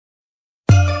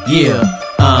Yeah,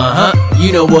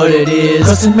 you know what it is.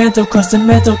 Crust and mantle, crust and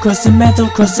mantle, crust and mantle,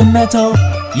 crust and mantle.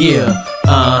 Yeah,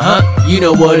 you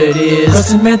know what it is.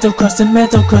 Crust and mantle, crust and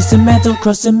mantle, crust and mantle,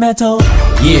 crust and mantle.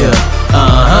 Yeah,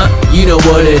 you know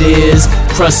what it is.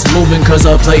 Crust moving cause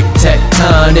of plate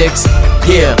tectonics.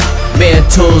 Yeah,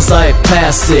 mantles like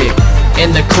plastic,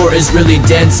 and the core is really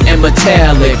dense and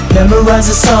metallic. Memorize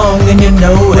a song and you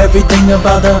know everything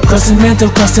about the crust and mantle,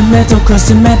 crust and mantle, crust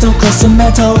and mantle, crust and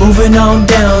mantle. Moving on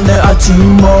down, there are two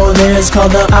more layers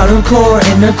called the outer core,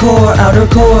 inner core, outer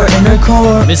core, inner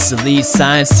core. Mr. Lee,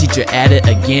 science teacher at it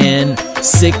again.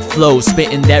 Sick flow,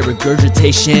 spitting that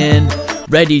regurgitation.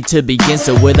 Ready to begin,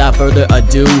 so without further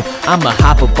ado, I'ma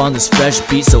hop up on this fresh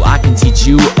beat so I can teach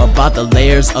you about the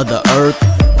layers of the earth.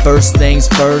 First things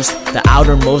first, the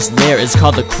outermost layer is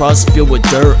called the crust, filled with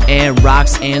dirt and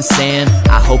rocks and sand.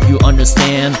 I hope you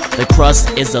understand. The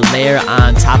crust is a layer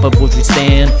on top of which we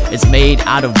stand. It's made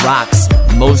out of rocks,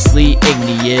 mostly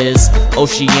igneous.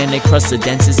 Oceanic crust, the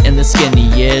densest and the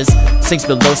skinniest. Sinks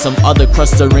below some other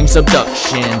crust during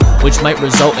subduction, which might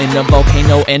result in a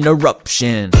volcano and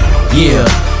eruption. Yeah,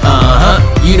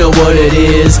 you know what it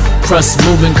is. Crust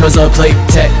moving cause of plate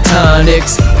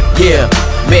tectonics. Yeah,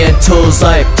 mantles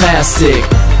like plastic,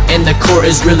 and the core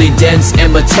is really dense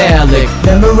and metallic.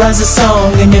 Memorize a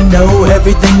song and you know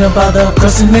everything about the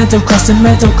crust and mantle, crust and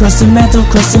mantle, crust and mantle,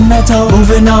 crust and mantle.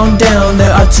 Moving on down,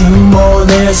 there are two more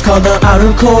layers called the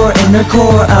outer core, inner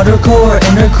core, outer core,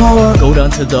 inner core. Go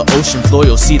down to the ocean floor,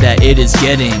 you'll see that it is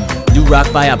getting new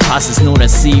rock by a process known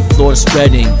as sea floor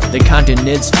spreading. The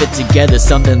continents fit together,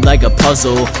 something like a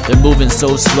puzzle. They're moving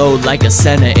so slow like a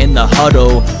center in the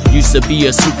huddle. Used to be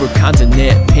a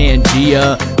supercontinent,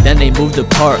 Pangea. Then they moved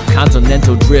apart,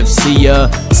 continental drift, see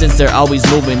ya. Since they're always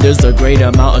moving, there's a great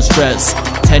amount of stress.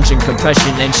 Tension,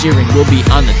 compression, and shearing will be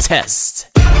on the test.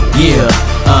 Yeah,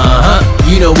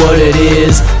 you know what it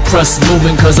is. Crust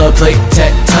moving cause of plate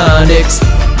tectonics.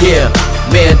 Yeah,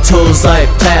 mantles like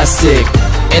plastic,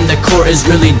 and the core is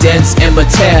really dense and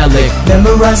metallic.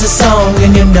 Memorize a song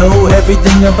and you know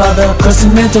everything about the crust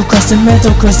and mantle, crust and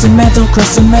mantle, crust and mantle,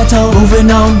 crust and mantle.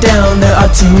 Moving on down, there are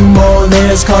two more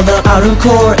layers called the outer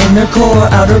core, inner core,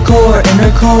 outer core,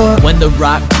 inner core. When the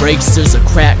rock breaks, there's a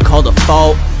crack called a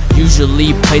fault.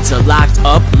 Usually plates are locked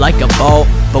up like a vault,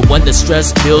 but when the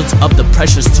stress builds up, the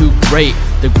pressure's too great.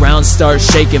 The ground starts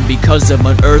shaking because of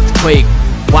an earthquake.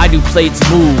 Why do plates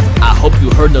move? I hope you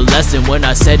heard the lesson when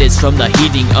I said it's from the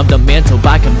heating of the mantle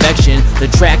by convection. The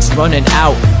track's running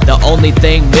out, the only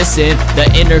thing missing.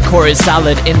 The inner core is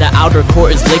solid and the outer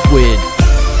core is liquid.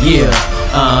 Yeah,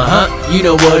 you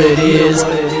know what it is.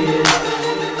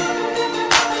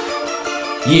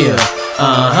 Yeah,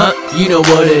 you know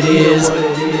what it is.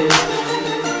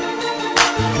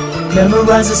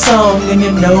 Memorize a song and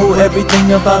you know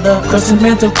everything about the crust and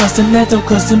mantle, crust and mantle,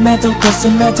 crust and mantle, crust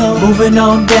and mantle. Moving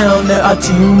on down, there are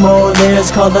two more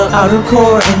layers called the outer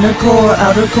core, inner core,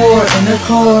 outer core, inner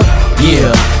core.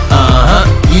 Yeah,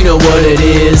 you know what it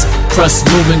is. Crust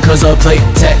moving cause of plate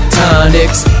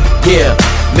tectonics. Yeah,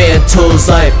 mantles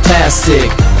like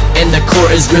plastic, and the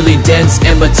core is really dense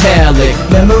and metallic.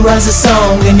 Memorize a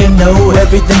song and you know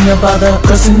everything about the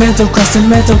crust and mantle, crust and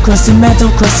mantle, crust and mantle,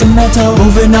 crust and mantle.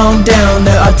 Moving on down,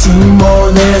 there are two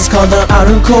more layers called the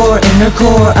outer core, inner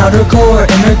core, outer core,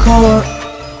 inner core.